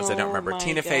friend's name was. I don't Oh remember. my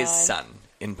Tina Fey's God. son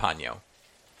in Ponyo.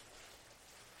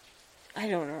 I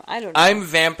don't know. I don't know. I'm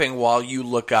vamping while you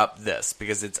look up this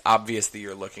because it's obvious that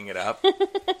you're looking it up.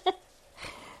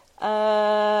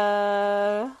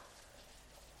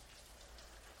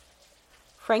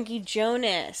 Frankie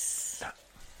Jonas.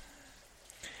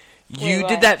 You Wait,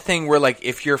 did what? that thing where, like,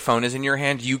 if your phone is in your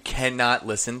hand, you cannot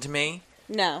listen to me.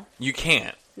 No. You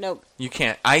can't. Nope. You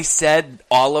can't. I said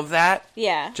all of that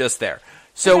Yeah. just there.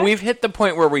 So Okay. we've hit the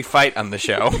point where we fight on the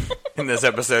show in this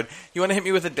episode. You want to hit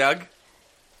me with a Doug?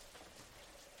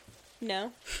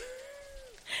 No.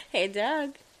 Hey,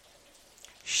 Doug.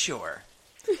 Sure.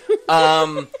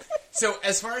 So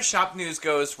as far as shop news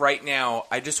goes right now,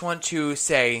 I just want to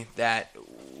say that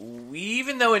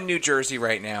even though in New Jersey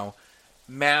right now,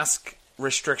 mask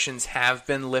restrictions have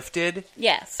been lifted,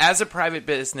 Yes. as a private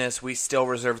business, we still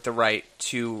reserve the right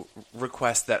to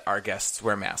request that our guests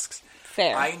wear masks.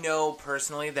 Fair. I know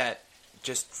personally that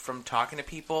just from talking to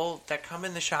people that come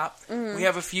in the shop, Mm-hmm. we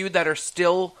have a few that are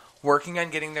still working on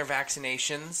getting their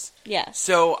vaccinations. Yes.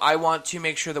 So I want to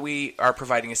make sure that we are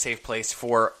providing a safe place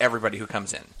for everybody who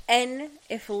comes in. And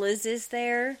if Liz is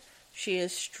there, she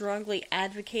is strongly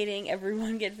advocating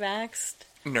everyone get vaxxed,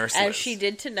 Nurse as Liz. she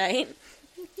did tonight.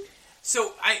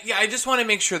 So I just want to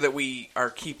make sure that we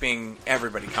are keeping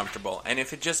everybody comfortable. And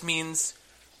if it just means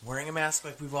wearing a mask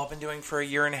like we've all been doing for a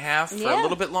year and a half, for a Yeah.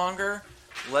 little bit longer,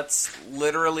 let's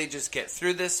literally just get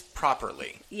through this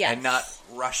properly. Yes. And not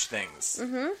rush things.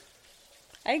 Mm-hmm.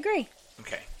 I agree.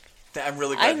 Okay. I'm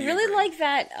really glad I that you really agree. like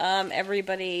that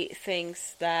everybody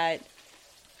thinks that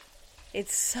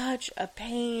it's such a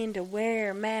pain to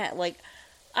wear a mask. Like,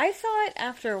 I thought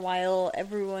after a while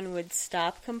everyone would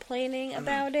stop complaining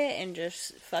about it and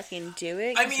just fucking do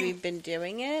it I because mean- we've been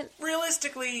doing it.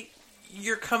 Realistically,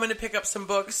 you're coming to pick up some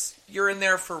books. You're in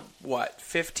there for,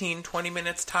 15, 20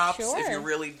 minutes tops? Sure. If you're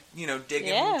really, digging,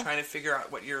 Yeah. trying to figure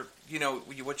out what you're,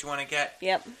 what you want to get.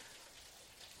 Yep.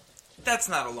 That's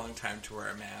not a long time to wear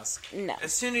a mask. No.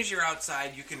 As soon as you're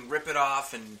outside, you can rip it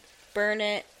off and Burn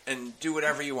it. do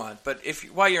whatever you want. But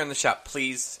while you're in the shop,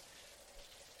 please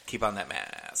keep on that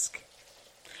mask.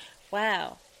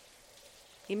 Wow.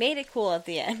 You made it cool at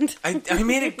the end. I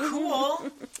made it cool.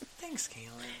 Thanks,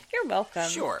 Kaylin. You're welcome.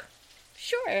 Sure.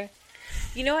 Sure.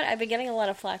 You know what? I've been getting a lot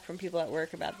of flack from people at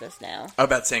work about this now.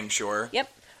 About saying sure? Yep.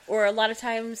 Or a lot of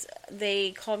times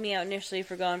they called me out initially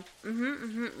for going, I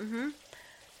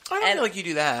don't feel like you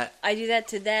do that. I do that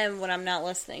to them when I'm not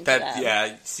listening to them.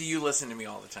 Yeah. See, you listen to me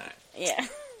all the time. Yeah.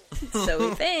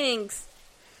 So thanks.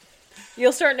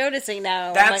 You'll start noticing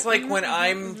now. That's I'm like when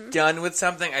I'm done with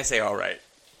something, I say, all right.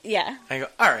 Yeah. I go,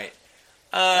 all right.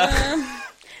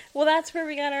 Well, that's where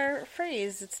we got our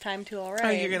phrase. It's time to all right. Oh,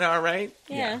 you're going to all right?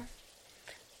 Yeah.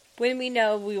 When we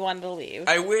know we wanted to leave.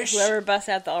 I wish Whoever busts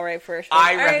out the all right first.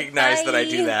 I goes, "All right, recognize that I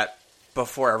do bye." that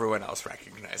before everyone else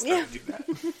recognized that I do that.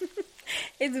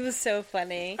 It was so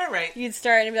funny. All right. You'd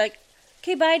start and be like,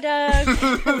 okay, bye, Doug.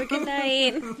 Have a good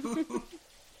night.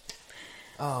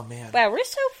 Oh, man. Wow, we're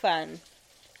so fun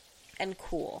and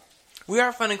cool. We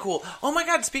are fun and cool. Oh, my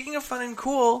God. Speaking of fun and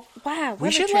cool, Wow, we what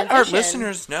a should let our transition.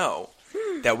 listeners know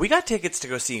that we got tickets to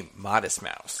go see Modest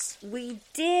Mouse We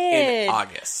did. in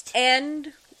August.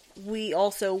 And we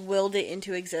also willed it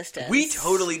into existence. We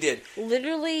totally did.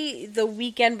 Literally the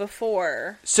weekend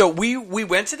before. So we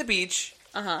went to the beach,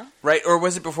 Uh-huh. right? Or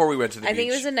was it before we went to the beach? I think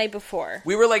it was the night before.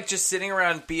 We were like just sitting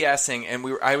around BSing,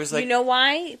 and I was like, You know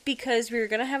why? Because we were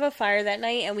going to have a fire that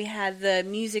night, and we had the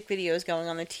music videos going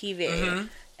on the TV, Mm-hmm.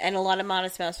 and a lot of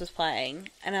Modest Mouse was playing.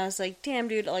 And I was like, damn,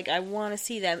 dude, like, I want to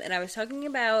see them. And I was talking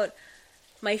about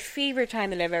my favorite time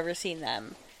that I've ever seen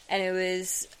them. And it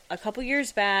was a couple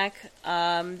years back.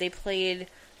 They played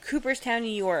Cooperstown, New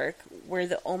York, where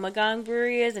the Ommegang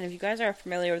Brewery is. And if you guys aren't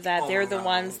familiar with that, they're the Ommegang.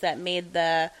 ones that made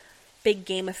the big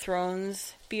Game of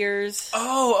Thrones beers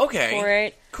oh, okay. for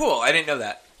it. Cool. I didn't know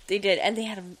that. They did, and they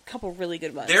had a couple really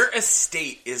good ones. Their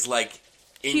estate is like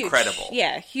Huge. incredible.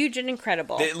 Yeah, huge and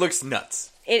incredible. It looks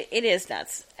nuts. It is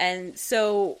nuts. And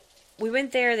so we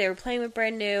went there. They were playing with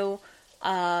Brand New,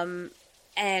 and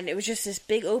it was just this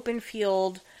big open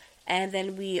field. And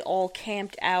then we all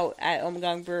camped out at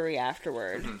Ommegang Brewery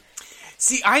afterward. Mm-hmm.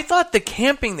 See, I thought the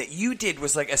camping that you did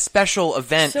was like a special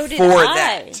event So did for I.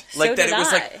 that. So Like that did it was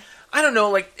I. like I don't know,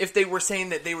 like if they were saying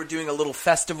that they were doing a little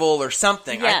festival or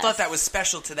something. I Yes. thought that was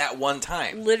special to that one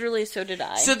time. Literally, so did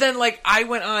I. So then, like, I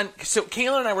went on. So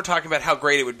Kayla and I were talking about how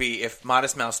great it would be if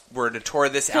Modest Mouse were to tour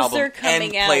this because album they're and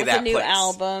coming out play with that a new place.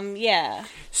 album. Yeah.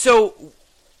 So,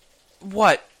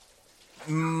 what?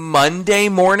 Monday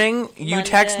morning, you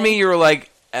text Monday. me. You were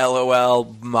like,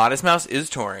 "LOL, Modest Mouse is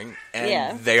touring, and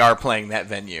Yeah. they are playing that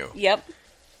venue," Yep.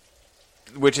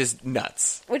 which is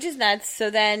nuts. Which is nuts.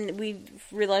 So then we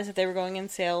realized that they were going on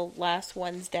sale last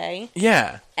Wednesday.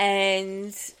 Yeah.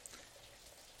 And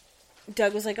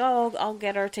Doug was like, oh, I'll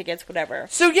get our tickets, whatever.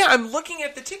 So yeah, I'm looking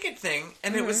at the ticket thing,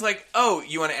 and it Mm-hmm. was like, "Oh,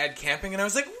 you want to add camping?" And I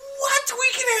was like, "What?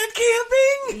 We can add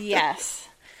camping?" Yes.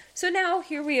 So now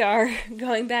here we are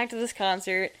going back to this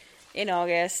concert in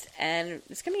August, and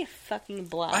it's going to be a fucking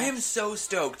blast. I am so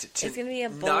stoked to It's gonna be a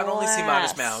not only see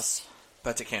Modest blast. Mouse,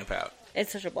 but to camp out.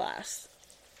 It's such a blast.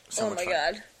 So oh much my fun.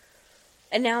 god.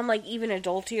 And now I'm like even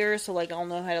adultier, so like I'll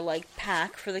know how to like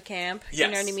pack for the camp. You know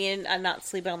Yes. what I mean? I'm not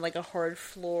sleeping on like a hard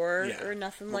floor Yeah. or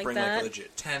nothing We'll like bring that. like a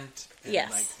legit tent and Yes.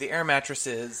 like the air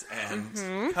mattresses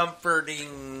and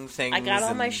comforting things. I got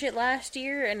all my and- shit last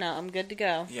year, and I'm good to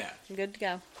go. Yeah. I'm good to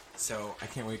go. So I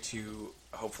can't wait to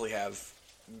hopefully have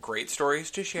great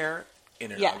stories to share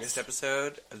in an Yes. August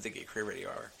episode of the Geekery Radio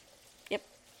Hour. Yep.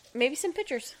 Maybe some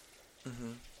pictures.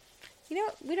 Mm-hmm. You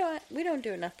know what? We don't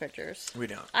do enough pictures. We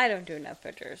don't. I don't do enough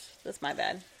pictures. That's my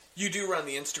bad. You do run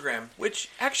the Instagram, which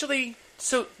actually,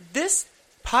 so this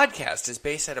podcast is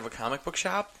based out of a comic book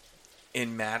shop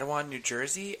in Matawan, New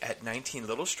Jersey at 19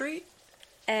 Little Street.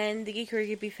 And the Geekery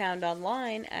can be found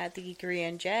online at the Geekery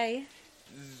NJ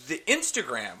The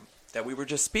Instagram that we were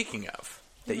just speaking of,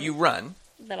 that you run,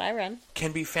 that I run.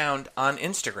 can be found on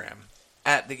Instagram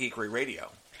at the Geekery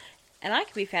Radio. And I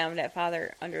can be found at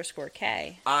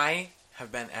Father_K. I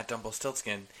have been at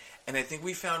Dumplestiltskin, and I think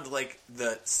we found like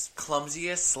the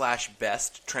clumsiest /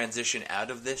 best transition out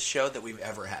of this show that we've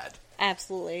ever had.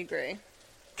 Absolutely agree.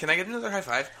 Can I get another high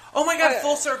five? Oh my god,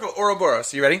 full circle.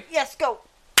 Ouroboros, you ready? Yes, go.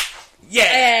 Yeah!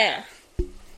 Yeah.